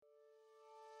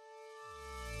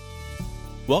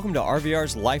Welcome to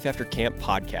RVR's Life After Camp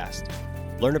podcast.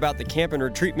 Learn about the camp and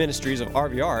retreat ministries of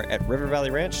RVR at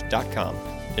rivervalleyranch.com.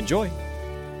 Enjoy.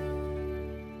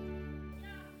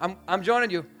 I'm joining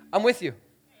you. I'm with you.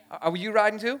 Are you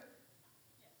riding too?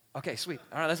 Okay, sweet.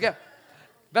 All right, let's go.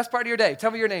 Best part of your day.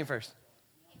 Tell me your name first.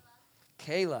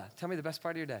 Kayla. Tell me the best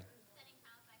part of your day.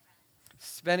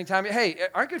 Spending time with my friends. Hey,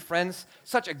 aren't good friends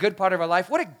such a good part of our life?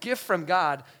 What a gift from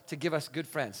God to give us good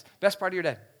friends. Best part of your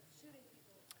day.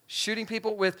 Shooting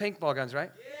people with paintball guns,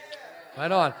 right? Yeah. Right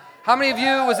on. How many of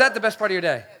you, was that the best part of your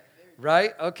day?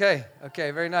 Right? Okay,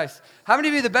 very nice. How many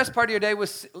of you, the best part of your day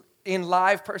was in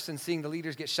live person seeing the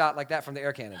leaders get shot like that from the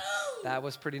air cannon? That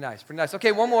was pretty nice.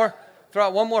 Okay, one more. Throw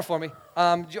out one more for me.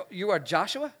 You are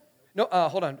Joshua? No,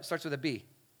 hold on. It starts with a B.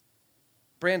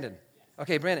 Brandon.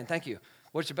 Okay, Brandon, thank you.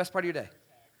 What's your best part of your day?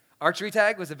 Archery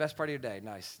tag was the best part of your day.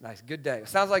 Nice. Good day.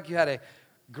 Sounds like you had a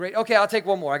great, okay, I'll take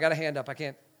one more. I got a hand up. I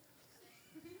can't.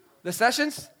 The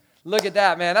Sessions? Look at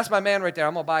that, man. That's my man right there.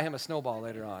 I'm going to buy him a snowball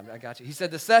later on. I got you. He said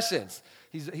the Sessions.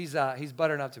 He's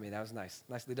buttering up to me. That was nice.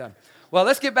 Nicely done. Well,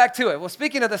 let's get back to it. Well,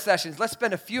 speaking of the Sessions, let's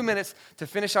spend a few minutes to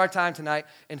finish our time tonight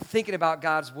in thinking about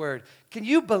God's Word. Can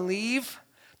you believe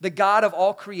the God of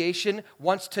all creation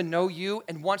wants to know you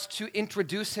and wants to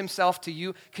introduce himself to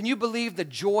you? Can you believe the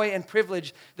joy and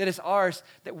privilege that is ours,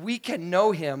 that we can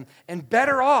know him, and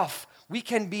better off, we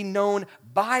can be known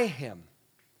by him?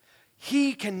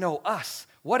 He can know us.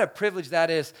 What a privilege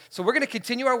that is. So we're going to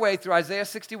continue our way through Isaiah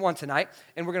 61 tonight,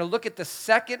 and we're going to look at the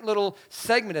second little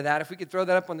segment of that. If we could throw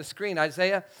that up on the screen,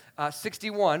 Isaiah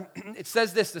 61. It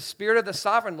says this: the Spirit of the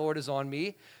Sovereign Lord is on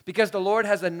me, because the Lord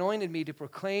has anointed me to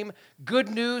proclaim good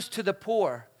news to the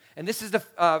poor. And this is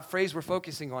the phrase we're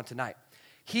focusing on tonight.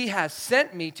 He has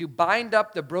sent me to bind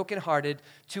up the brokenhearted,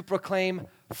 to proclaim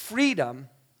freedom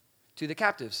to the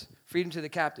captives. Freedom to the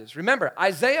captives. Remember,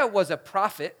 Isaiah was a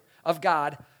prophet of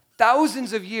God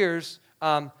thousands of years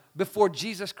before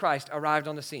Jesus Christ arrived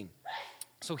on the scene.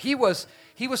 So he was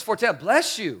foretelling.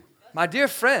 Bless you, my dear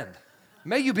friend.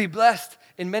 May you be blessed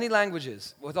in many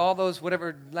languages with all those,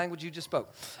 whatever language you just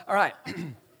spoke. All right.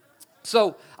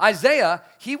 So Isaiah,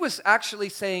 he was actually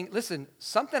saying, listen,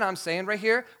 something I'm saying right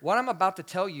here, what I'm about to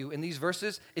tell you in these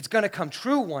verses, it's going to come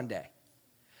true one day.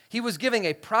 He was giving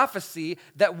a prophecy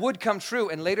that would come true,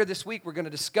 and later this week we're going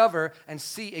to discover and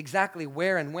see exactly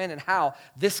where and when and how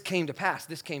this came to pass,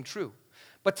 this came true.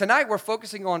 But tonight we're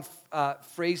focusing on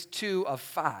phrase 2 of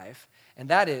 5, and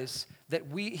that is that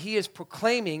he is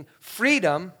proclaiming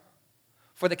freedom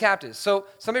for the captives. So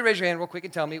somebody raise your hand real quick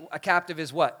and tell me, a captive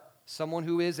is what? Someone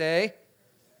who is a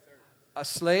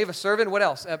slave, a servant, what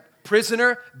else? A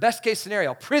prisoner, best case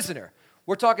scenario, prisoner.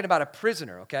 We're talking about a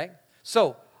prisoner, okay?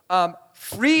 So,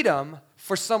 freedom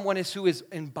for someone who is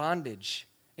in bondage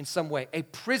in some way, a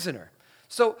prisoner.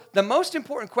 So the most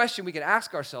important question we can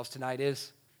ask ourselves tonight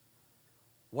is,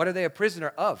 what are they a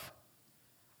prisoner of?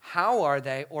 How are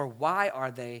they, or why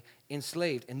are they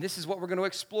enslaved? And this is what we're going to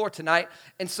explore tonight.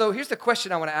 And so here's the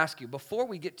question I want to ask you before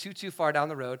we get too far down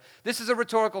the road. This is a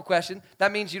rhetorical question.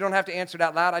 That means you don't have to answer it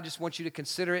out loud. I just want you to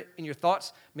consider it in your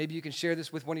thoughts. Maybe you can share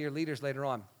this with one of your leaders later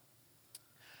on.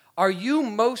 Are you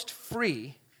most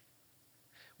free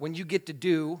when you get to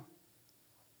do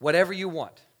whatever you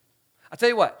want? I'll tell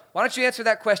you what, why don't you answer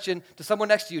that question to someone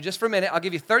next to you just for a minute. I'll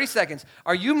give you 30 seconds.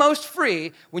 Are you most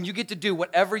free when you get to do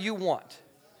whatever you want?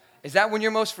 Is that when you're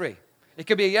most free? It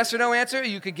could be a yes or no answer.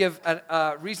 You could give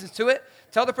reasons to it.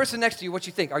 Tell the person next to you what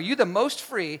you think. Are you the most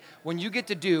free when you get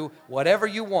to do whatever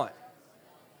you want?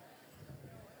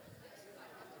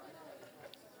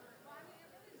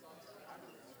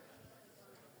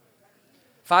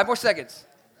 Five more seconds.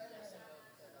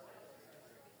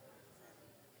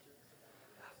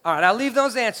 All right, I'll leave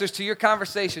those answers to your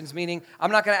conversations, meaning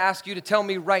I'm not going to ask you to tell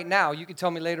me right now. You can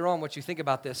tell me later on what you think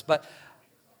about this. But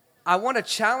I want to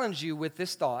challenge you with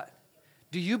this thought.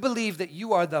 Do you believe that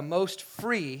you are the most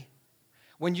free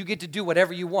when you get to do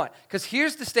whatever you want? Because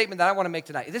here's the statement that I want to make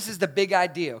tonight. This is the big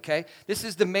idea, okay? This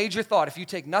is the major thought. If you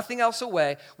take nothing else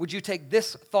away, would you take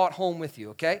this thought home with you,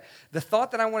 okay? The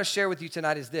thought that I want to share with you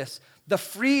tonight is this. The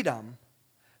freedom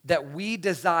that we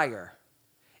desire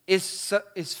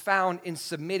is found in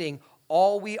submitting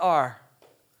all we are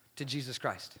to Jesus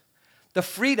Christ. The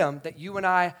freedom that you and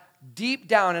I, deep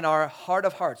down in our heart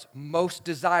of hearts, most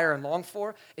desire and long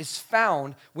for is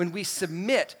found when we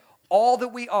submit all that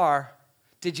we are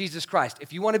to Jesus Christ.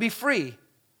 If you want to be free,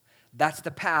 that's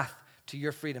the path to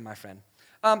your freedom, my friend.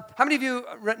 How many of you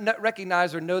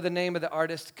recognize or know the name of the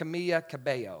artist Camila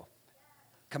Cabello?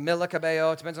 Camila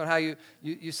Cabello, it depends on how you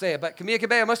say it. But Camila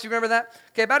Cabello, most of you remember that?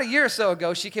 Okay, about a year or so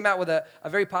ago, she came out with a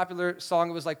very popular song.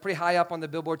 It was like pretty high up on the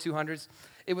Billboard 200s.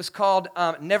 It was called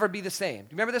Never Be the Same. Do you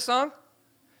remember this song?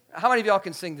 How many of y'all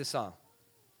can sing this song?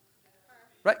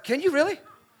 Right? Can you really?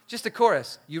 Just the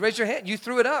chorus. You raised your hand. You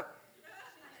threw it up.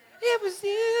 It was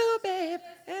you, babe,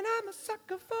 and I'm a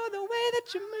sucker for the way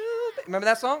that you move. Remember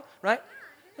that song? Right?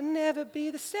 I'll never be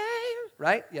the same.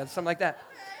 Right? Yeah, something like that.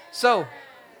 So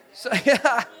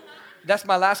yeah, that's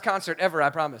my last concert ever, I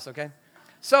promise, okay?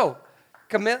 So,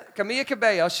 Camila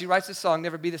Cabello, she writes this song,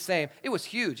 Never Be the Same. It was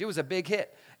huge. It was a big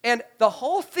hit. And the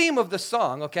whole theme of the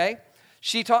song, okay,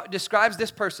 she describes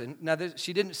this person. Now,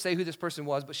 she didn't say who this person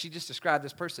was, but she just described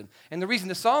this person. And the reason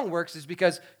the song works is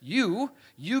because you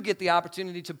get the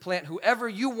opportunity to plant whoever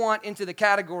you want into the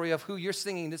category of who you're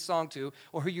singing this song to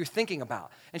or who you're thinking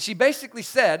about. And she basically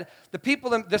said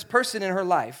this person in her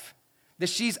life that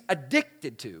she's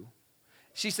addicted to,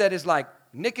 she said is like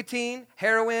nicotine,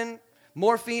 heroin,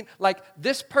 morphine, like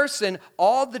this person,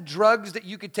 all the drugs that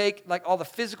you could take, like all the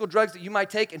physical drugs that you might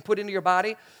take and put into your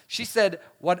body, she said,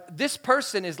 what this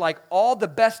person is like all the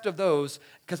best of those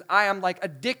because I am like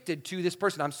addicted to this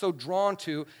person. I'm so drawn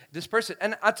to this person.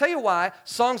 And I'll tell you why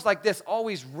songs like this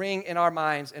always ring in our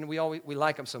minds and we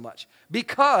like them so much.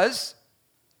 Because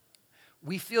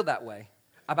we feel that way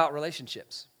about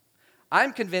relationships.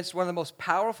 I'm convinced one of the most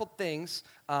powerful things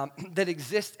that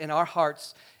exist in our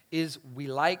hearts is we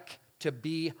like to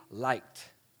be liked.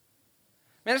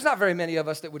 Man, there's not very many of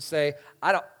us that would say,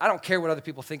 I don't care what other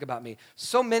people think about me.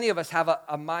 So many of us have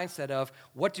a mindset of,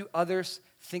 what do others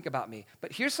think about me?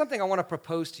 But here's something I want to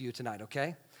propose to you tonight,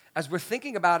 okay? As we're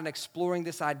thinking about and exploring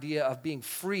this idea of being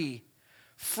free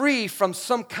from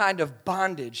some kind of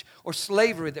bondage or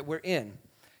slavery that we're in,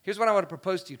 here's what I want to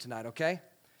propose to you tonight, okay?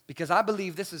 Because I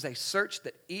believe this is a search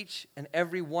that each and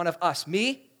every one of us,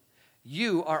 me,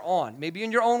 you are on. Maybe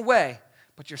in your own way,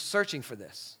 but you're searching for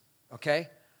this, okay?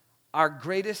 Our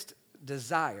greatest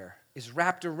desire is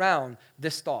wrapped around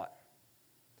this thought.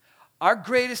 Our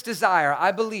greatest desire,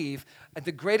 I believe,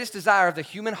 the greatest desire of the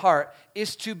human heart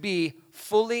is to be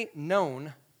fully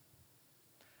known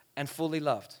and fully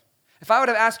loved. If I would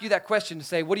have asked you that question to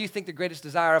say, what do you think the greatest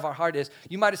desire of our heart is?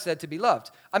 You might have said to be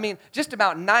loved. I mean, just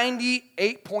about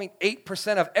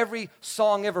 98.8% of every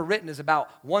song ever written is about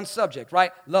one subject,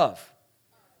 right? Love.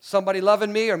 Somebody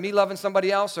loving me or me loving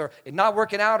somebody else or it not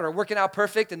working out or working out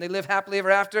perfect and they live happily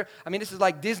ever after. I mean, this is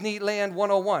like Disneyland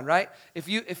 101, right? If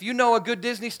you know a good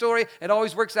Disney story, it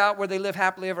always works out where they live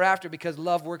happily ever after because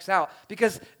love works out.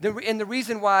 Because the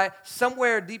reason why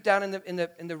somewhere deep down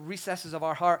in the recesses of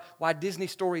our heart, why Disney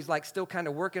stories like still kind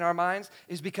of work in our minds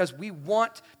is because we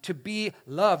want to be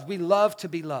loved. We love to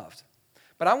be loved.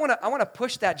 But I want to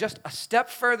push that just a step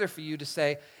further for you to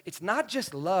say it's not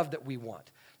just love that we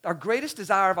want. Our greatest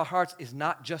desire of our hearts is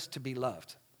not just to be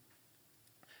loved.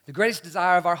 The greatest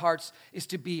desire of our hearts is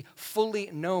to be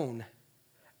fully known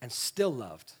and still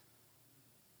loved.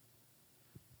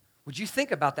 Would you think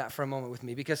about that for a moment with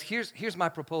me? Because here's my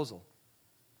proposal.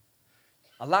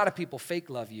 A lot of people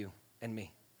fake love you and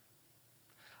me.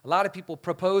 A lot of people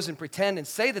propose and pretend and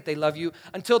say that they love you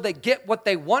until they get what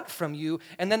they want from you,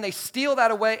 and then they steal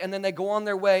that away, and then they go on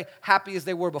their way happy as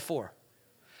they were before.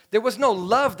 There was no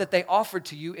love that they offered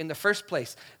to you in the first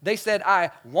place. They said,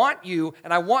 I want you,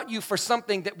 and I want you for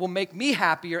something that will make me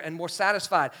happier and more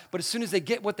satisfied. But as soon as they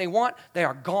get what they want, they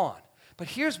are gone. But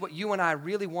here's what you and I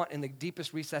really want in the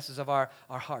deepest recesses of our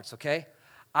hearts, okay?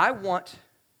 I want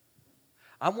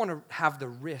to have the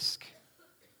risk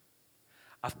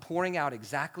of pouring out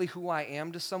exactly who I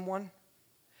am to someone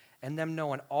and them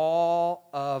knowing all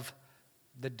of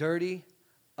the dirty,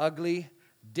 ugly,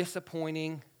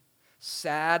 disappointing,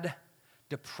 sad,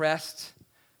 depressed,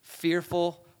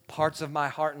 fearful parts of my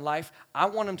heart and life. I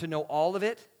want them to know all of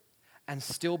it and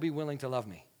still be willing to love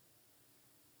me.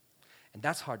 And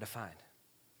that's hard to find.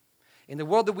 In the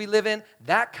world that we live in,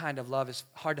 that kind of love is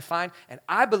hard to find. And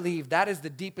I believe that is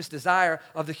the deepest desire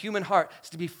of the human heart,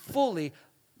 is to be fully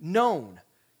known.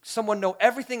 Someone know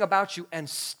everything about you and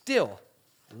still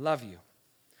love you.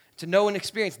 To know and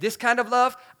experience this kind of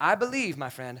love, I believe, my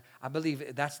friend, I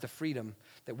believe that's the freedom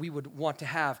that we would want to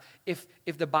have. If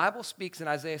the Bible speaks in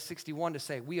Isaiah 61 to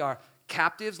say we are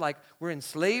captives, like we're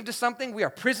enslaved to something, we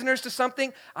are prisoners to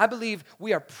something, I believe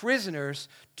we are prisoners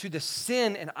to the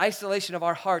sin and isolation of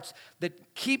our hearts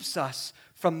that keeps us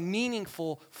from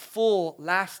meaningful, full,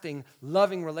 lasting,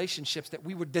 loving relationships that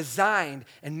we were designed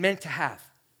and meant to have.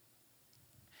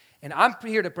 And I'm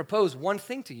here to propose one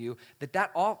thing to you,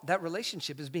 that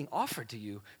relationship is being offered to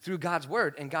you through God's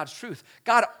word and God's truth.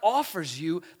 God offers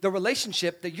you the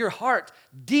relationship that your heart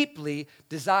deeply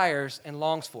desires and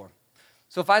longs for.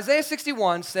 So if Isaiah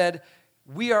 61 said,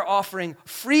 we are offering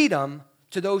freedom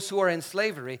to those who are in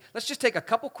slavery, let's just take a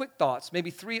couple quick thoughts,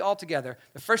 maybe three altogether.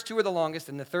 The first two are the longest,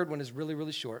 and the third one is really,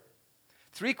 really short.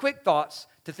 3 quick thoughts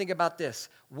to think about this.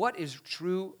 What is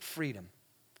true freedom?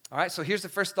 All right, so here's the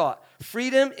first thought.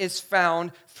 Freedom is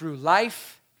found through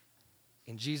life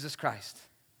in Jesus Christ.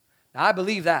 Now, I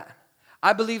believe that.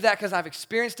 I believe that because I've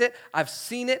experienced it, I've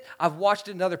seen it, I've watched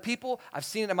it in other people, I've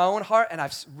seen it in my own heart, and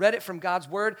I've read it from God's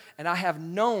word, and I have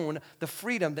known the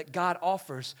freedom that God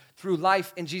offers through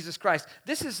life in Jesus Christ.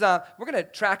 This is, we're going to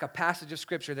track a passage of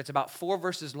Scripture that's about 4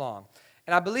 verses long,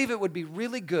 and I believe it would be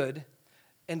really good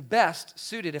and best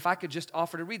suited if I could just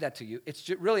offer to read that to you. It's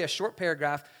really a short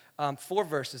paragraph, 4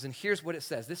 verses, and here's what it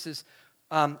says. This is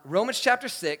Romans chapter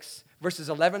 6, verses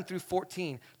 11 through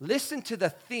 14. Listen to the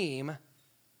theme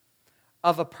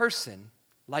of a person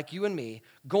like you and me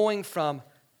going from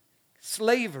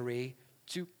slavery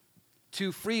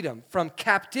to freedom, from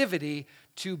captivity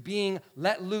to being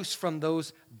let loose from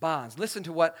those bonds. Listen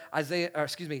to what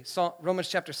Romans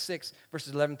chapter 6,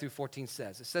 verses 11 through 14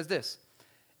 says. It says this: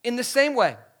 in the same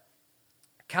way,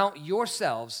 count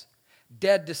yourselves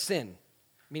dead to sin,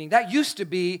 meaning that used to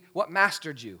be what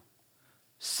mastered you.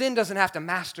 Sin doesn't have to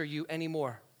master you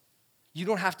anymore. You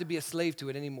don't have to be a slave to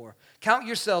it anymore. Count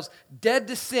yourselves dead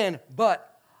to sin,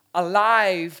 but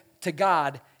alive to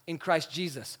God in Christ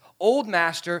Jesus. Old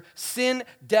master, sin,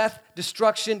 death,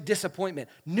 destruction, disappointment.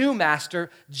 New master,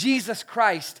 Jesus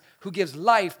Christ, who gives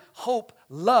life, hope,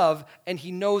 love, and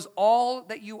he knows all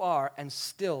that you are and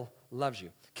still loves you.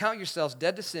 Count yourselves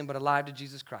dead to sin, but alive to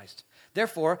Jesus Christ.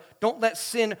 Therefore, don't let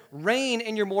sin reign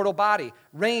in your mortal body.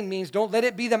 Reign means don't let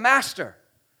it be the master.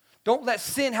 Don't let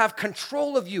sin have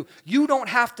control of you. You don't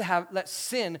have to let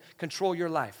sin control your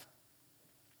life.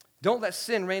 Don't let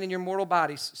sin reign in your mortal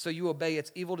bodies so you obey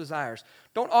its evil desires.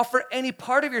 Don't offer any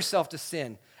part of yourself to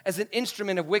sin as an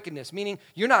instrument of wickedness, meaning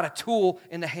you're not a tool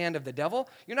in the hand of the devil.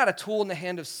 You're not a tool in the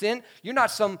hand of sin. You're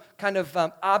not some kind of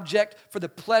object for the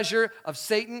pleasure of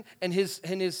Satan and his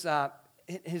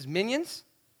minions.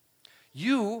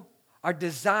 You are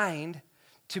designed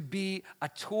to be a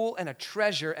tool and a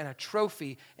treasure and a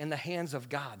trophy in the hands of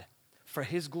God for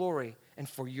his glory and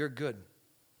for your good.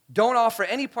 Don't offer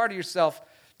any part of yourself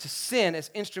to sin as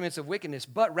instruments of wickedness,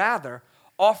 but rather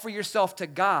offer yourself to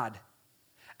God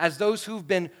as those who've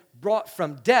been brought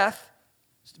from death,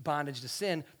 bondage to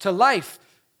sin, to life,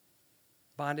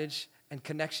 bondage and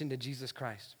connection to Jesus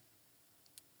Christ.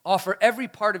 Offer every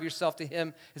part of yourself to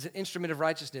him as an instrument of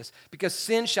righteousness, because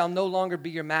sin shall no longer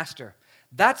be your master.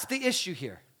 That's the issue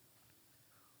here.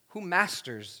 Who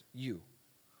masters you?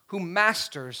 Who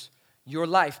masters your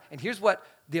life? And here's what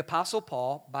the Apostle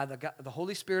Paul, by the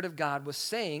Holy Spirit of God, was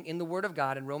saying in the Word of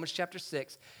God in Romans chapter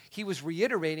 6. He was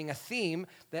reiterating a theme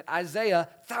that Isaiah,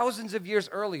 thousands of years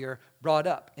earlier, brought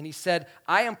up. And he said,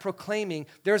 I am proclaiming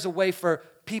there's a way for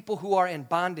people who are in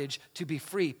bondage to be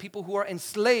free, people who are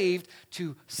enslaved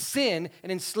to sin and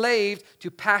enslaved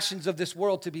to passions of this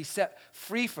world to be set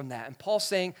free from that. And Paul's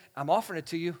saying, I'm offering it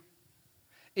to you.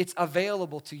 It's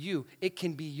available to you. It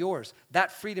can be yours.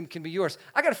 That freedom can be yours.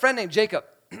 I got a friend named Jacob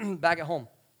back at home.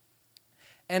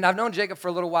 And I've known Jacob for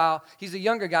a little while. He's a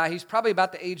younger guy. He's probably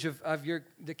about the age of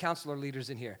the counselor leaders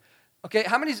in here. Okay,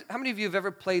 how many of you have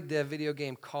ever played the video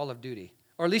game Call of Duty?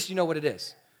 Or at least you know what it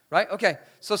is, right? Okay,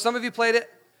 so some of you played it.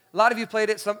 A lot of you played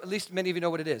it. At least many of you know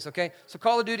what it is, okay? So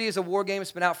Call of Duty is a war game.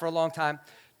 It's been out for a long time.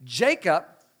 Jacob,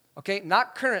 okay,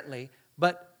 not currently,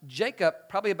 but Jacob,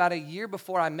 probably about a year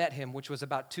before I met him, which was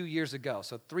about 2 years ago,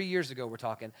 so 3 years ago we're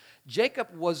talking, Jacob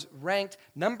was ranked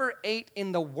number 8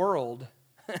 in the world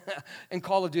in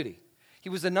Call of Duty. He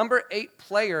was the number 8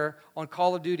 player on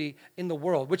Call of Duty in the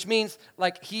world, which means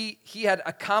like he had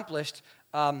accomplished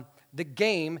the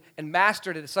game and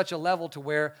mastered it at such a level to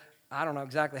where, I don't know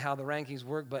exactly how the rankings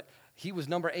work, but he was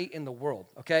number 8 in the world,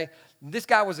 okay? This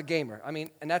guy was a gamer,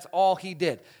 and that's all he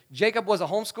did. Jacob was a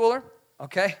homeschooler,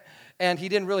 okay? And he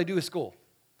didn't really do his school,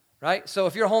 right? So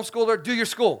if you're a homeschooler, do your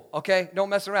school, okay? Don't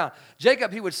mess around.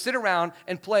 Jacob, he would sit around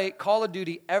and play Call of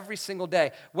Duty every single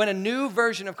day. When a new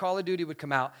version of Call of Duty would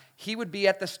come out, he would be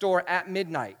at the store at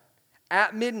midnight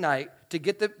to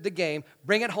get the game,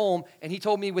 bring it home, and he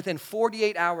told me within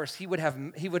 48 hours he would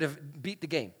have beat the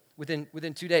game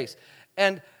within 2 days.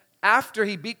 And after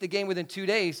he beat the game within 2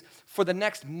 days, for the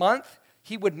next month,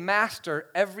 he would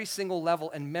master every single level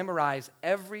and memorize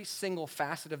every single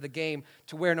facet of the game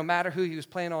to where no matter who he was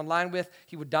playing online with,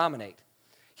 he would dominate.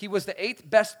 He was the 8th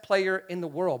best player in the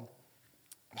world.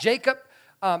 Jacob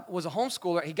was a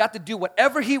homeschooler. He got to do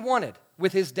whatever he wanted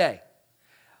with his day.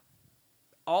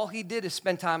 All he did is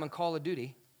spend time on Call of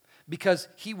Duty because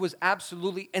he was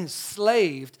absolutely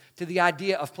enslaved to the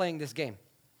idea of playing this game.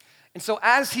 And so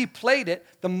as he played it,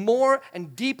 the more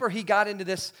and deeper he got into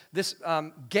this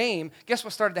game, guess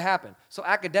what started to happen? So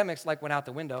academics went out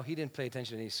the window. He didn't pay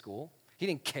attention to any school. He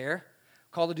didn't care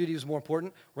Call of Duty was more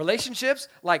important. Relationships,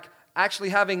 like actually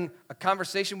having a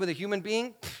conversation with a human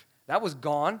being, that was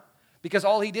gone. Because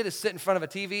all he did is sit in front of a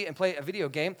TV and play a video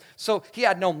game. So he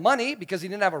had no money because he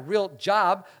didn't have a real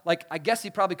job. Like, I guess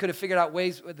he probably could have figured out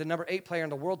ways with the number 8 player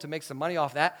in the world to make some money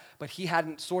off that, but he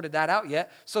hadn't sorted that out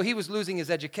yet. So he was losing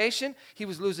his education. He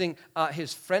was losing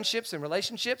his friendships and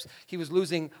relationships. He was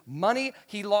losing money.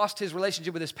 He lost his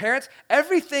relationship with his parents.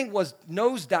 Everything was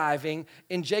nosediving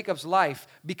in Jacob's life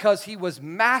because he was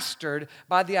mastered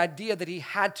by the idea that he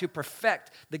had to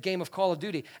perfect the game of Call of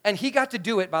Duty. And he got to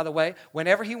do it, by the way,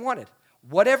 whenever he wanted.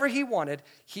 Whatever he wanted,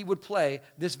 he would play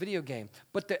this video game.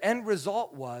 But the end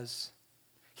result was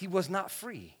he was not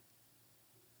free.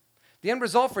 The end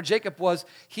result for Jacob was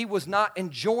he was not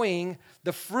enjoying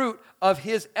the fruit of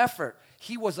his effort.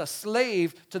 He was a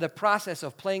slave to the process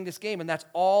of playing this game, and that's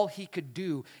all he could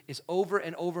do is over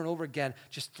and over and over again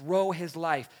just throw his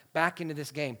life back into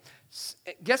this game.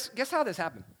 Guess how this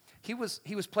happened? He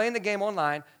was playing the game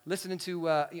online, listening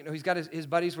to, he's got his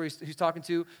buddies where he's talking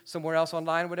to somewhere else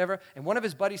online, whatever. And one of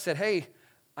his buddies said, hey,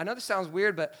 I know this sounds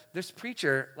weird, but this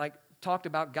preacher, talked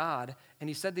about God, and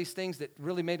he said these things that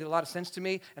really made a lot of sense to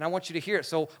me, and I want you to hear it.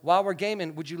 So while we're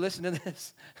gaming, would you listen to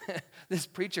this, this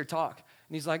preacher talk?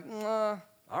 And he's like,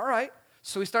 all right.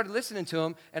 So he started listening to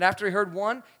him, and after he heard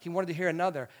one, he wanted to hear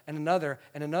another, and another,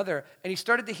 and another. And he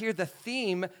started to hear the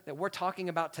theme that we're talking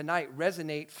about tonight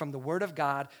resonate from the Word of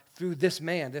God through this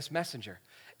man, this messenger.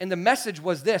 And the message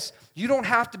was this: you don't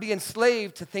have to be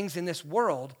enslaved to things in this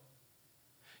world.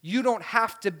 They don't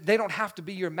have to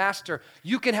be your master.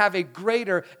 You can have a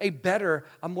greater, a better,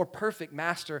 a more perfect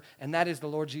master, and that is the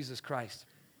Lord Jesus Christ.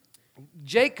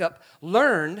 Jacob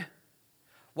learned,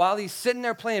 while he's sitting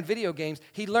there playing video games,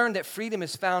 he learned that freedom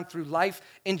is found through life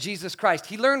in Jesus Christ.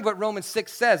 He learned what Romans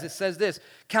 6 says. It says this: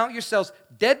 count yourselves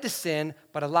dead to sin,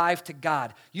 but alive to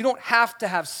God. You don't have to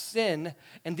have sin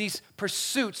and these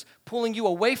pursuits pulling you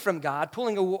away from God,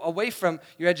 pulling away from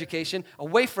your education,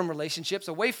 away from relationships,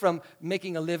 away from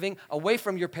making a living, away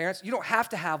from your parents. You don't have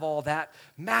to have all that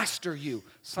master you.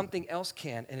 Something else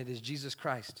can, and it is Jesus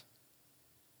Christ.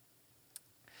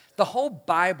 The whole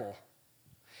Bible,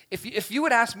 if you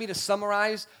would ask me to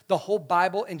summarize the whole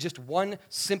Bible in just one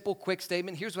simple, quick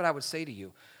statement, here's what I would say to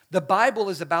you. The Bible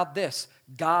is about this: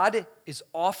 God is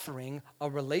offering a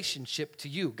relationship to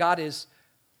you. God is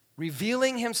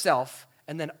revealing himself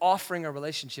and then offering a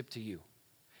relationship to you.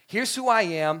 Here's who I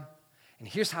am, and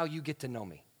here's how you get to know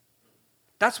me.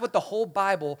 That's what the whole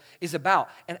Bible is about.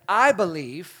 And I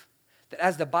believe that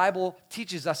as the Bible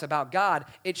teaches us about God,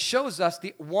 it shows us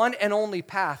the one and only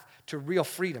path to real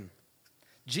freedom.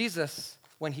 Jesus,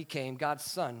 when he came, God's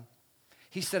son,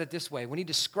 he said it this way. When he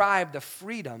described the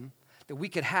freedom that we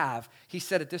could have, he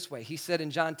said it this way. He said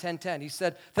in John 10:10, he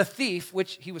said, the thief,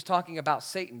 which he was talking about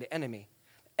Satan, the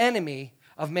enemy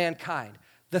of mankind.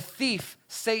 The thief,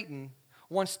 Satan,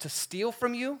 wants to steal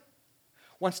from you,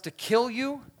 wants to kill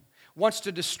you, wants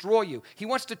to destroy you. He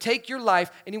wants to take your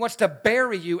life and he wants to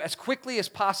bury you as quickly as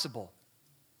possible.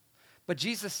 But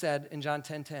Jesus said in John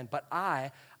 10:10, but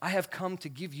I have come to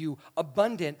give you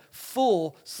abundant,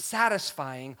 full,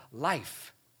 satisfying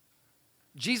life.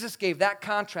 Jesus gave that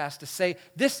contrast to say,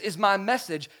 this is my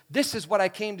message. This is what I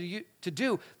came to you to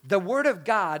do. The Word of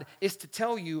God is to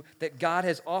tell you that God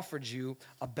has offered you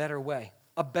a better way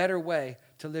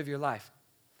to live your life.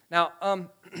 Now,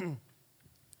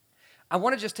 I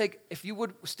want to just take, if you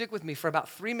would stick with me for about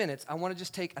 3 minutes, I want to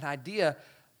just take an idea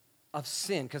of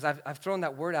sin, because I've thrown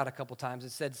that word out a couple times. It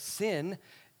said sin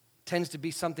tends to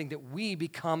be something that we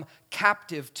become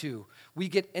captive to. We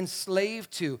get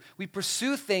enslaved to. We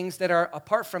pursue things that are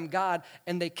apart from God,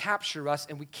 and they capture us,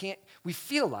 and we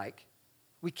feel like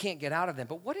we can't get out of them.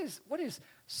 But what is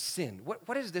sin?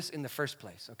 What is this in the first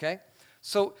place, okay?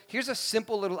 So here's a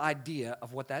simple little idea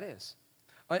of what that is.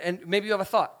 And maybe you have a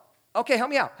thought. Okay, help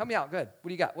me out. Good. What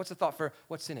do you got? What's the thought for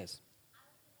what sin is?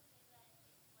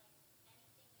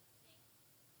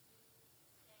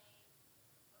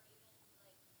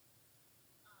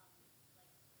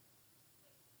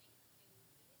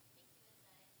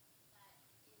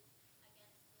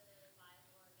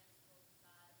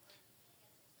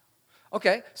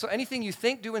 Okay, so anything you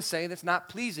think, do, and say that's not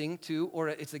pleasing to or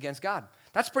it's against God.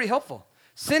 That's pretty helpful.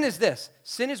 Sin is this.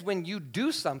 Sin is when you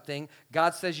do something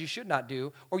God says you should not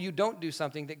do, or you don't do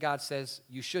something that God says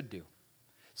you should do.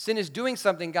 Sin is doing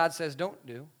something God says don't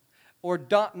do, or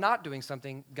not doing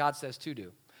something God says to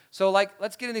do. So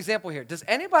let's get an example here. Does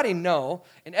anybody know,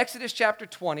 in Exodus chapter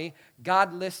 20,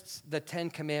 God lists the 10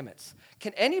 commandments.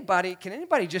 Can anybody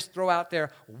just throw out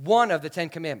there one of the 10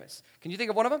 commandments? Can you think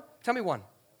of one of them? Tell me one.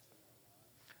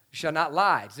 You shall not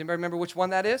lie. Does anybody remember which one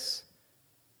that is?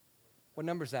 What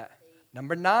number is that?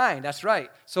 Number 9, that's right.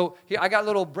 So here, I got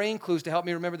little brain clues to help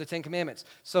me remember the 10 commandments.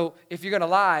 So if you're going to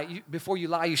lie, before you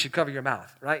lie, you should cover your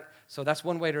mouth, right? So that's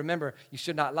one way to remember you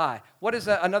should not lie. What is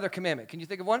another commandment? Can you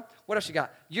think of one? What else you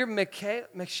got? You're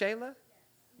Michaela?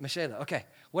 Michaela, okay.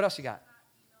 What else you got?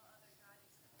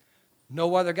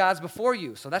 No other gods before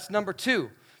you. So that's number 2.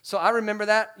 So I remember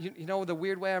that. You know the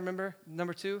weird way I remember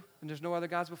number 2? And there's no other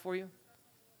gods before you?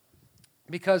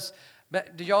 Because,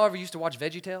 did y'all ever used to watch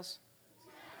VeggieTales?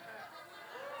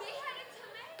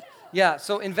 Yeah,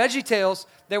 so in VeggieTales,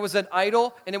 there was an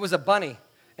idol, and it was a bunny.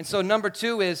 And so number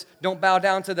 2 is don't bow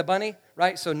down to the bunny,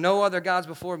 right? So no other gods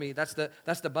before me. That's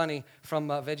the bunny from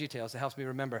VeggieTales. It helps me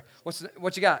remember.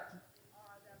 What you got?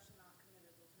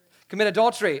 Commit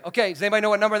adultery. Okay, does anybody know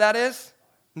what number that is?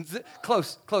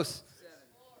 Close. 7.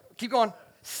 Keep going.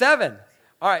 7.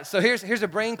 All right, so here's a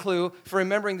brain clue for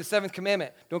remembering the 7th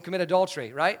commandment. Don't commit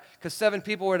adultery, right? Because 7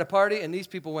 people were at a party, and these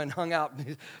people went and hung out.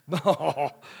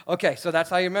 Okay, so that's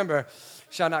how you remember,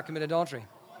 shall not commit adultery.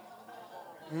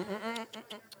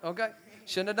 Okay,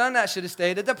 shouldn't have done that. Should have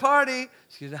stayed at the party.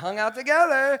 Should have hung out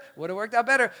together. Would have worked out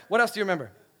better. What else do you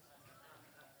remember?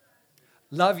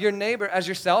 Love your neighbor as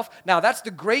yourself. Now, that's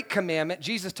the great commandment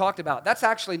Jesus talked about. That's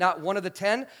actually not one of the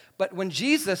 10, but when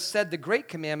Jesus said the great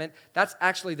commandment, that's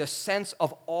actually the sense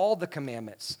of all the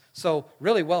commandments. So,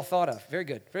 really well thought of. Very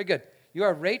good, very good. You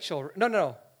are Rachel.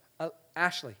 No.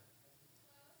 Ashley.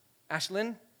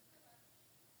 Ashlyn?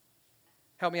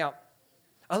 Help me out.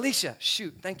 Alicia.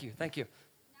 Shoot, thank you.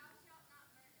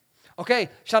 Okay,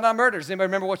 shall not murder. Does anybody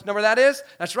remember what number that is?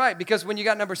 That's right, because when you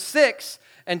got number 6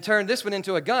 and turned this one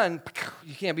into a gun,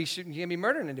 you can't be shooting, you can't be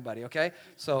murdering anybody, okay?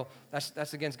 So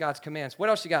that's against God's commands. What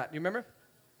else you got? You remember?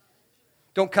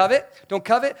 Don't covet. Don't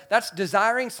covet. That's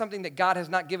desiring something that God has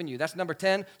not given you. That's number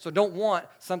 10. So don't want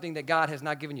something that God has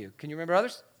not given you. Can you remember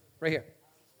others? Right here.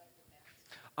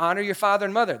 Honor your father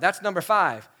and mother. That's number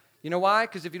 5. You know why?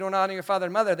 Because if you don't honor your father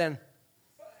and mother, then,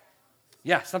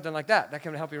 yeah, something like that. That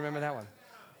can help you remember that one.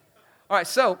 All right,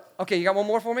 so, okay, you got one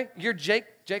more for me? You're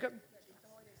Jacob?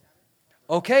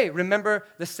 Okay, remember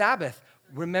the Sabbath.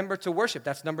 Remember to worship.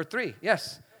 That's number 3,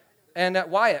 yes. And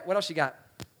Wyatt, what else you got?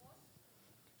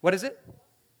 What is it?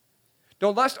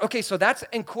 Don't lust. Okay, so that's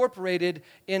incorporated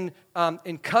in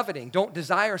coveting. Don't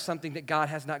desire something that God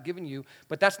has not given you,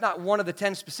 but that's not one of the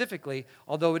 10 specifically,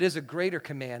 although it is a greater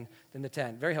command than the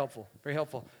 10. Very helpful, very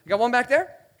helpful. You got one back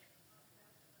there?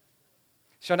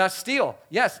 Shall not steal.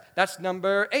 Yes, that's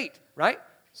number 8, right?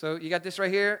 So you got this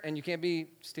right here, and you can't be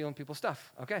stealing people's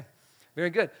stuff. Okay, very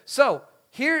good. So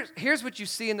here's what you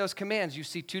see in those commands. You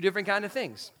see 2 different kind of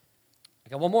things. I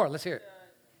got one more. Let's hear it.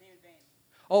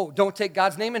 Oh, don't take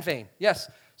God's name in vain. Yes,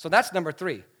 so that's number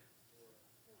 3.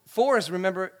 4 is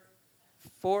remembering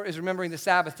the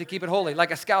Sabbath to keep it holy,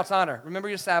 like a scout's honor. Remember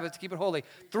your Sabbath to keep it holy.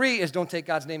 3 is don't take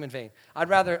God's name in vain. I'd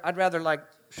rather like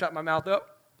shut my mouth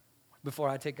up before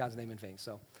I take God's name in vain.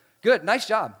 So, good, nice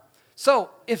job. So,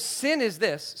 if sin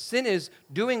is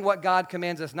doing what God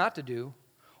commands us not to do,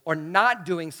 or not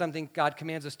doing something God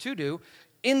commands us to do.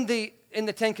 In the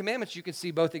 10 Commandments, you can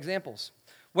see both examples.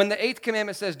 When the 8th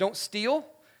commandment says don't steal,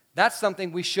 that's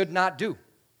something we should not do.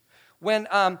 When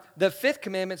the 5th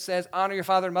commandment says honor your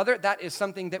father and mother, that is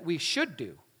something that we should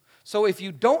do. So if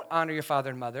you don't honor your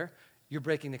father and mother, you're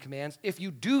breaking the commands. If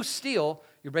you do steal,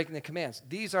 you're breaking the commands.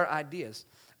 These are ideas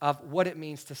of what it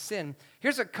means to sin.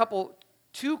 Here's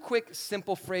 2 quick,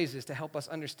 simple phrases to help us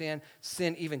understand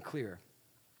sin even clearer.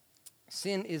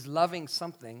 Sin is loving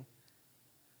something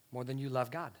more than you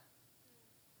love God.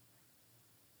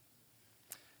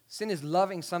 Sin is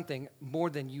loving something more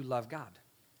than you love God.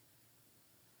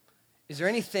 Is there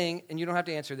anything, and you don't have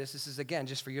to answer this is again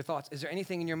just for your thoughts, is there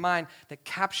anything in your mind that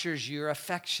captures your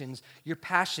affections, your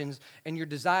passions, and your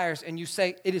desires, and you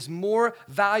say, it is more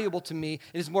valuable to me,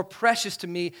 it is more precious to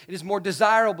me, it is more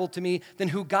desirable to me than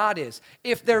who God is?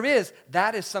 If there is,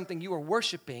 that is something you are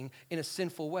worshiping in a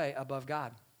sinful way above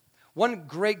God. One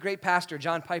great pastor,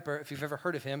 John Piper, if you've ever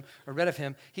heard of him or read of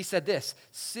him, he said this: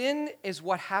 sin is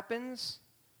what happens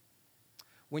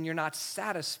when you're not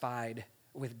satisfied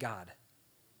with God.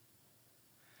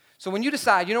 So when you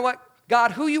decide, you know what,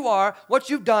 God, who you are, what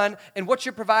you've done, and what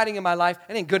you're providing in my life,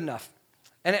 it ain't good enough.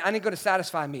 And it ain't going to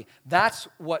satisfy me. That's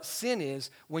what sin is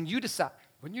when you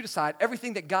decide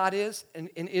everything that God is and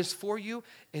is for you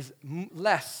is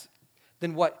less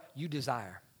than what you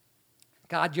desire.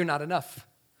 God, you're not enough.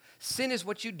 Sin is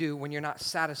what you do when you're not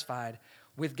satisfied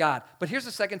with God. But here's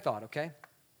the second thought, okay?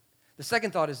 The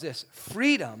second thought is this: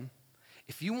 freedom.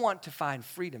 If you want to find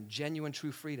freedom, genuine,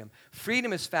 true freedom,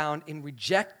 freedom is found in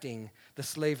rejecting the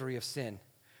slavery of sin.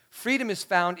 Freedom is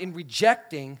found in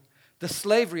rejecting the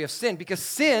slavery of sin, because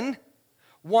sin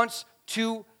wants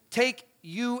to take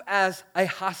you as a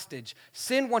hostage.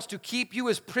 Sin wants to keep you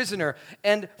as prisoner,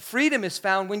 and freedom is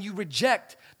found when you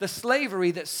reject the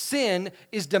slavery that sin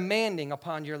is demanding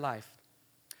upon your life.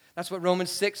 That's what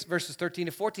Romans 6, verses 13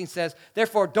 to 14 says.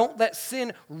 Therefore, don't let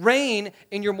sin reign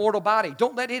in your mortal body.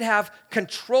 Don't let it have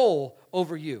control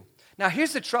over you. Now,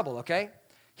 here's the trouble, okay?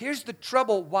 Here's the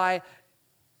trouble why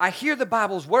I hear the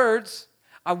Bible's words.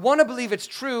 I want to believe it's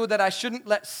true that I shouldn't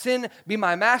let sin be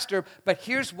my master, but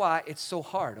here's why it's so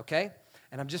hard, okay?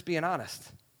 And I'm just being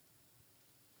honest.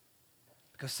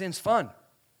 Because sin's fun.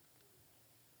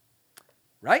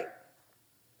 Right?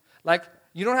 Like,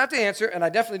 you don't have to answer, and I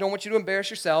definitely don't want you to embarrass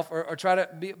yourself or try to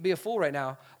be a fool right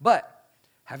now. But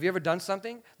have you ever done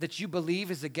something that you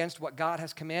believe is against what God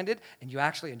has commanded and you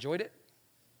actually enjoyed it?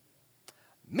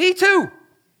 Me too.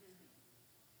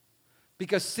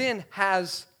 Because sin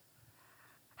has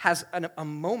a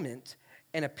moment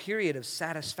and a period of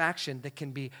satisfaction that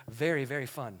can be very, very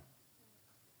fun.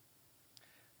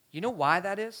 You know why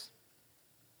that is?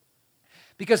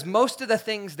 Because most of the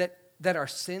things that are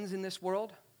sins in this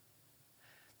world,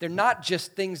 they're not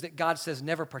just things that God says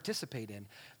never participate in.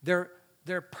 They're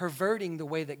perverting the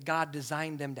way that God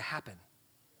designed them to happen.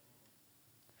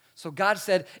 So God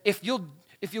said, if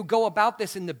you'll go about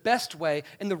this in the best way,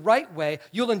 in the right way,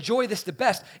 you'll enjoy this the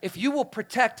best. If you will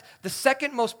protect the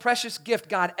second most precious gift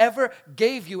God ever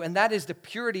gave you, and that is the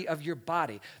purity of your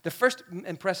body. The first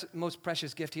and most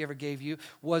precious gift he ever gave you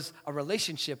was a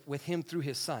relationship with him through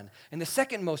his son. And the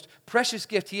second most precious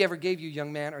gift he ever gave you,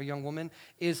 young man or young woman,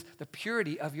 is the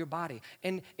purity of your body.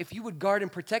 And if you would guard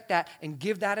and protect that and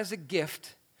give that as a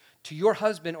gift to your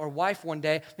husband or wife one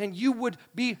day, then you would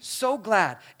be so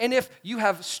glad. And if you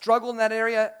have struggled in that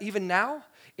area even now,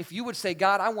 if you would say,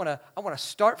 God, I want to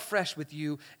start fresh with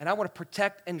you, and I want to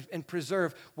protect and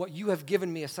preserve what you have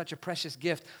given me as such a precious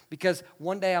gift, because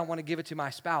one day I want to give it to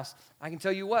my spouse. I can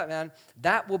tell you what, man,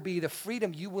 that will be the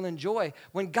freedom you will enjoy.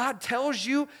 When God tells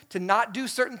you to not do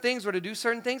certain things or to do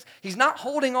certain things, he's not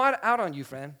holding out on you,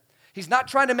 friend. He's not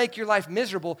trying to make your life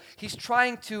miserable. He's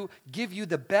trying to give you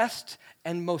the best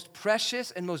and most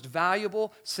precious and most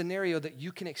valuable scenario that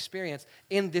you can experience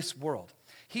in this world.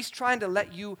 He's trying to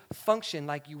let you function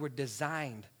like you were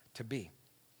designed to be.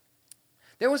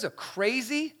 There was a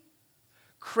crazy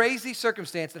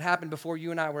circumstance that happened before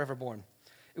you and I were ever born.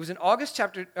 It was in August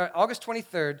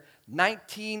 23rd,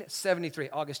 1973.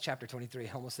 August chapter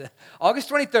 23, almost said. August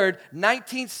 23rd,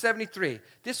 1973.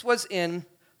 This was in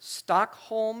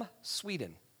Stockholm,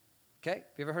 Sweden. Okay, have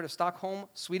you ever heard of Stockholm,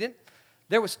 Sweden?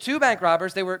 There was 2 bank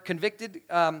robbers. They were convicted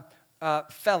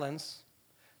felons.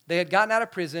 They had gotten out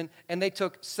of prison, and they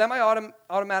took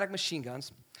semi-automatic machine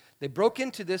guns. They broke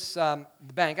into this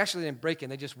bank. Actually, they didn't break in.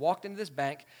 They just walked into this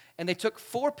bank, and they took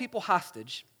 4 people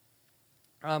hostage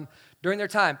during their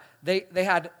time. They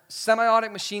had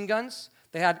semi-automatic machine guns.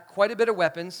 They had quite a bit of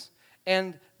weapons,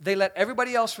 and they let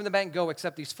everybody else from the bank go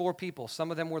except these 4 people.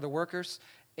 Some of them were the workers.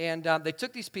 And they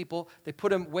took these people, they put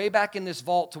them way back in this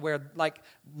vault to where, like,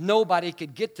 nobody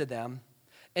could get to them.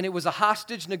 And it was a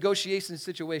hostage negotiation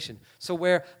situation. So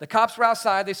where the cops were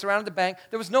outside, they surrounded the bank.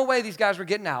 There was no way these guys were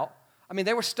getting out. I mean,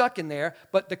 they were stuck in there.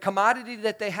 But the commodity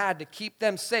that they had to keep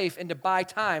them safe and to buy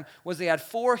time was they had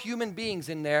 4 human beings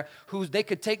in there who they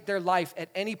could take their life at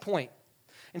any point.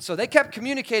 And so they kept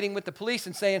communicating with the police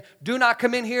and saying, do not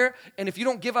come in here, and if you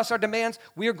don't give us our demands,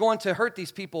 we are going to hurt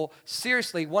these people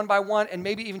seriously, one by one, and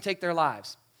maybe even take their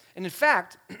lives. And in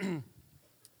fact,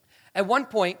 at one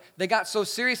point, they got so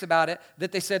serious about it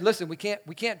that they said, listen,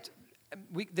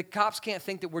 the cops can't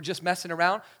think that we're just messing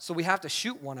around, so we have to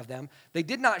shoot one of them. They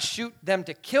did not shoot them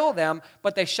to kill them,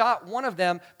 but they shot one of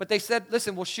them, but they said,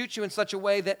 listen, we'll shoot you in such a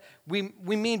way that we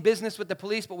mean business with the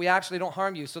police, but we actually don't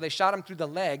harm you. So they shot him through the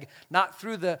leg, not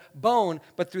through the bone,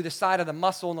 but through the side of the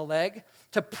muscle in the leg,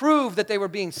 to prove that they were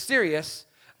being serious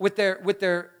with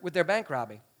their bank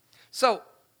robbing. So,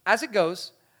 as it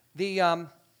goes, these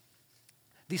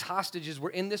hostages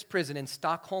were in this prison in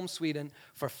Stockholm, Sweden,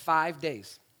 for 5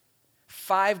 days.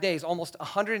 5 days, almost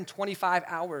 125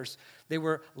 hours, they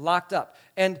were locked up.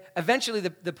 And eventually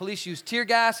the police used tear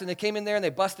gas, and they came in there and they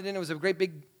busted in. It was a great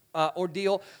big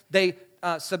ordeal. They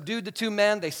subdued the 2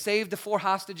 men. They saved the 4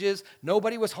 hostages.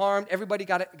 Nobody was harmed. Everybody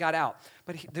got out.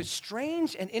 But the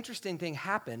strange and interesting thing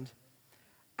happened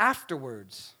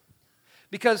afterwards,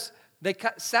 because they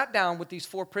sat down with these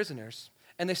 4 prisoners,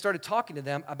 and they started talking to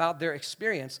them about their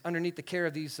experience underneath the care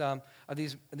of these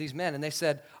men. And they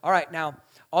said, all right, now,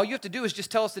 all you have to do is just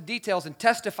tell us the details and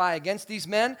testify against these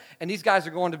men, and these guys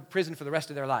are going to prison for the rest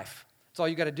of their life. That's all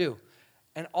you got to do.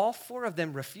 And all 4 of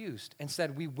them refused and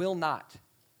said, we will not.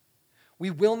 We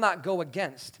will not go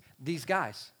against these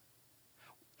guys.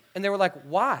 And they were like,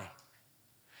 why?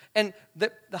 And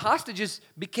the hostages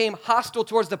became hostile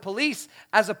towards the police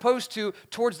as opposed to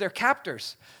towards their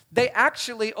captors. They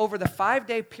actually, over the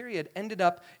 5-day period, ended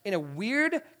up in a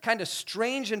weird, kind of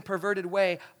strange and perverted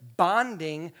way,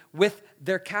 bonding with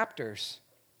their captors.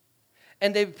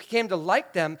 And they came to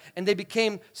like them, and they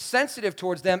became sensitive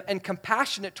towards them and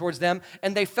compassionate towards them,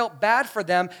 and they felt bad for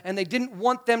them, and they didn't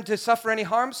want them to suffer any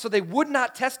harm, so they would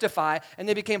not testify, and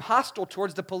they became hostile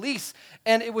towards the police.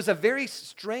 And it was a very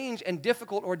strange and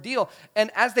difficult ordeal.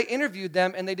 And as they interviewed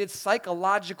them and they did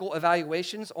psychological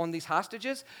evaluations on these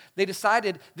hostages, they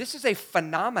decided this is a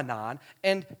phenomenon,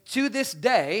 and to this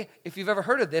day, if you've ever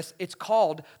heard of this, it's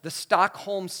called the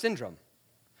Stockholm Syndrome.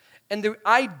 And the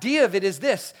idea of it is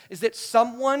this, is that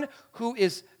someone who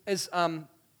is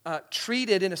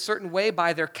treated in a certain way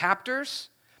by their captors,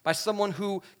 by someone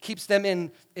who keeps them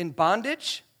in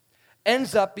bondage,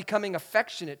 ends up becoming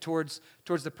affectionate towards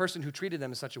the person who treated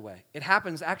them in such a way. It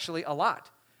happens actually a lot.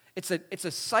 It's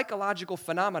a psychological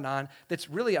phenomenon that's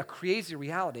really a crazy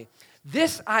reality.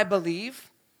 This, I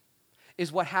believe,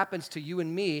 is what happens to you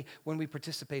and me when we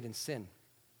participate in sin.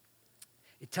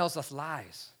 It tells us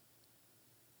lies.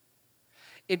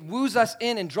 It woos us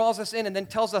in and draws us in and then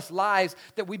tells us lies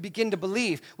that we begin to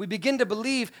believe. We begin to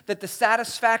believe that the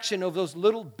satisfaction of those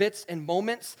little bits and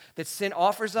moments that sin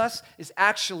offers us is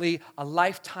actually a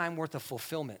lifetime worth of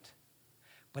fulfillment.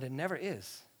 But it never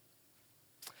is.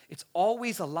 It's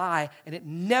always a lie, and it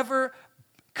never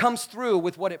comes through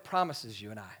with what it promises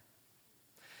you and I.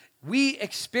 We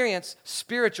experience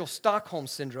spiritual Stockholm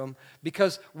Syndrome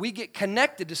because we get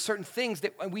connected to certain things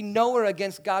that we know are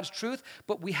against God's truth,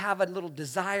 but we have a little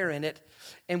desire in it,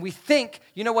 and we think,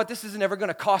 you know what, this isn't ever going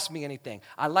to cost me anything.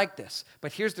 I like this.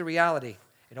 But here's the reality.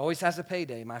 It always has a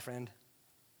payday, my friend.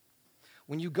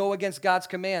 When you go against God's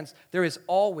commands, there is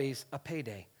always a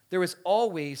payday. There is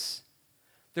always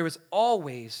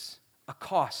a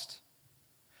cost.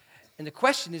 And the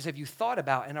question is, have you thought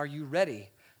about and are you ready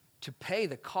to pay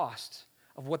the cost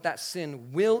of what that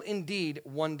sin will indeed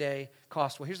one day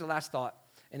cost? Well, here's the last thought,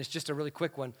 and it's just a really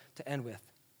quick one to end with.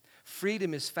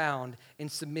 Freedom is found in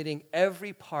submitting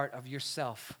every part of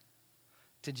yourself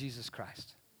to Jesus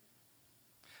Christ.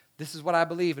 This is what I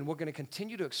believe, and we're going to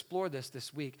continue to explore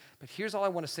this week, but here's all I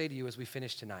want to say to you as we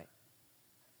finish tonight.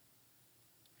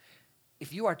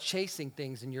 If you are chasing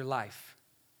things in your life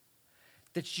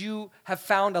that you have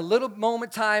found a little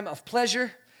moment time of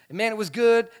pleasure, and man, it was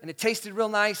good, and it tasted real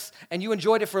nice, and you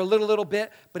enjoyed it for a little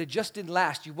bit, but it just didn't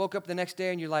last. You woke up the next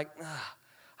day, and you're like,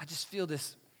 I just feel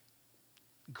this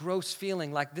gross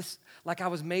feeling like I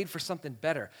was made for something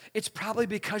better. It's probably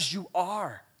because you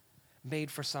are made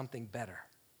for something better.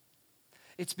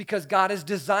 It's because God has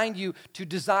designed you to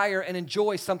desire and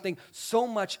enjoy something so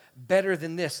much better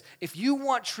than this. If you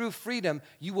want true freedom,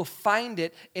 you will find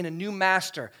it in a new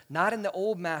master, not in the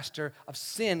old master of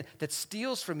sin that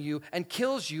steals from you and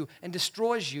kills you and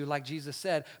destroys you, like Jesus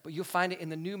said, but you'll find it in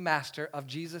the new master of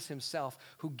Jesus himself,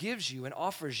 who gives you and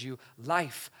offers you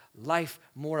life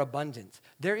more abundant.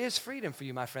 There is freedom for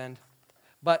you, my friend,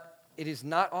 but it is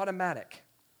not automatic.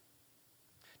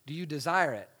 Do you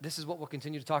desire it? This is what we'll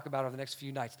continue to talk about over the next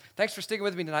few nights. Thanks for sticking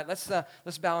with me tonight.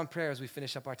 Let's bow in prayer as we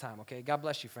finish up our time, okay? God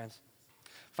bless you, friends.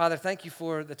 Father, thank you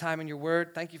for the time in your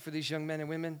word. Thank you for these young men and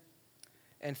women.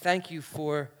 And thank you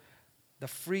for the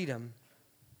freedom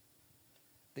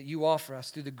that you offer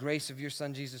us through the grace of your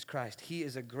Son, Jesus Christ. He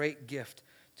is a great gift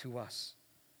to us,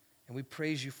 and we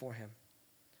praise you for him.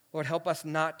 Lord, help us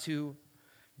not to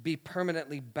be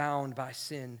permanently bound by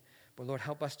sin, but Lord,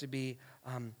 help us to be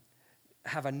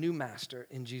have a new master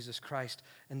in Jesus Christ,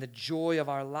 and the joy of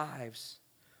our lives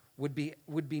would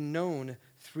be known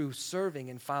through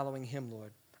serving and following him,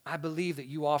 Lord. I believe that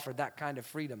you offer that kind of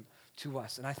freedom to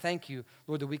us, and I thank you,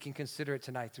 Lord, that we can consider it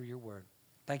tonight through your word.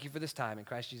 Thank you for this time in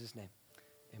Christ Jesus' name.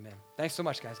 Amen. Thanks so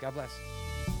much, guys. God bless.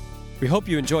 We hope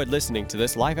you enjoyed listening to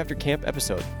this Life After Camp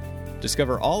episode.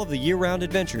 Discover all of the year-round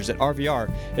adventures at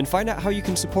RVR and find out how you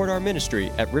can support our ministry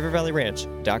at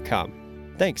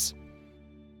rivervalleyranch.com. Thanks.